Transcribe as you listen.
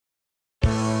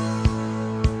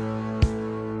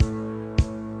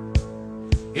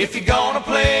If you're gonna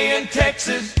play in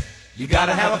Texas, you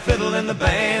gotta have a fiddle in the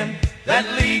band. That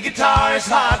lead guitar is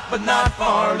hot, but not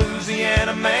for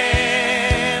Louisiana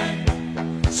man.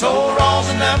 So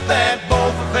rosin up that bowl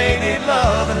for faded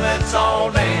love and let's all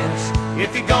dance.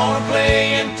 If you're gonna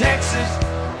play in Texas,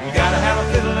 you gotta have a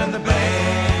fiddle in the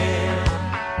band.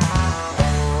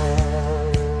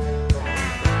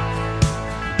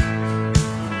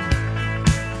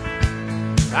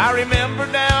 I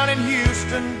remember down in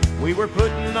Houston, we were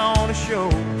putting on a show,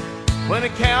 when a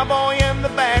cowboy in the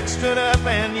back stood up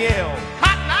and yelled,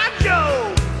 "Hot Knife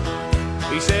Joe!"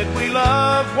 He said, "We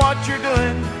love what you're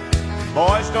doing,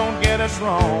 boys, don't get us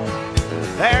wrong.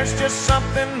 There's just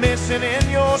something missing in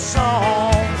your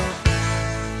song.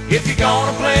 If you're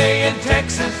gonna play in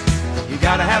Texas, you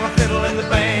gotta have a fiddle in the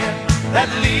band. That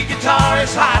lead guitar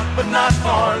is hot, but not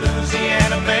for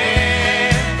Louisiana man.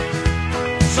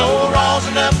 So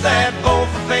rosin up that bowl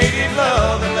for faded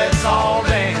love and let's all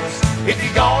dance. If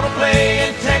you're gonna play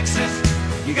in Texas,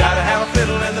 you gotta have a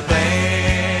fiddle in the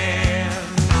band."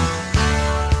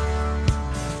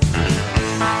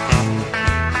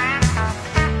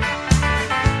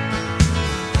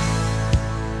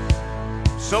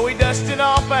 So we dusted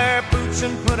off our boots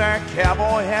and put our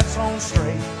cowboy hats on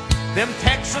straight. Them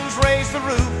Texans raised the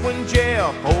roof when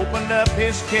Jeff opened up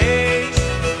his case.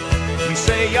 You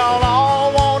say y'all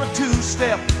all want a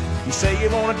two-step, you say you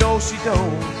want a do-si-do.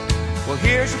 Well,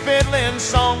 here's a fiddling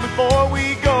song before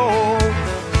we go.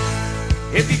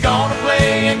 If you're gonna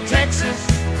play in Texas,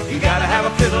 you gotta have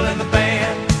a fiddle in the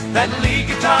band. That lead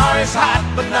guitar is hot,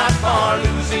 but not for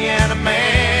Louisiana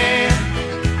man.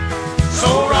 So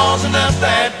rosin up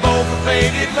that bowl for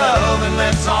faded love and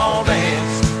let's all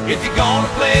dance. If you're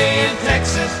gonna play in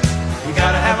Texas, you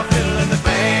gotta have a fiddle in the band.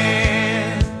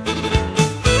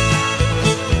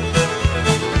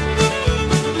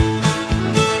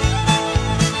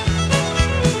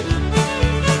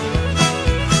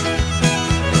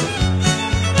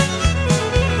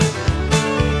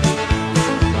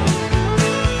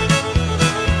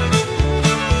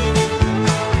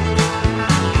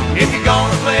 If you're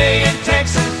gonna play in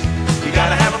Texas, you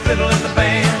gotta have a fiddle in the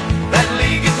band. That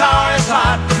lead guitar is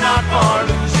hot, but not for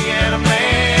Louisiana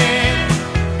man.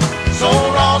 So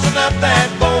rosin up that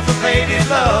bowl for faded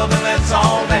love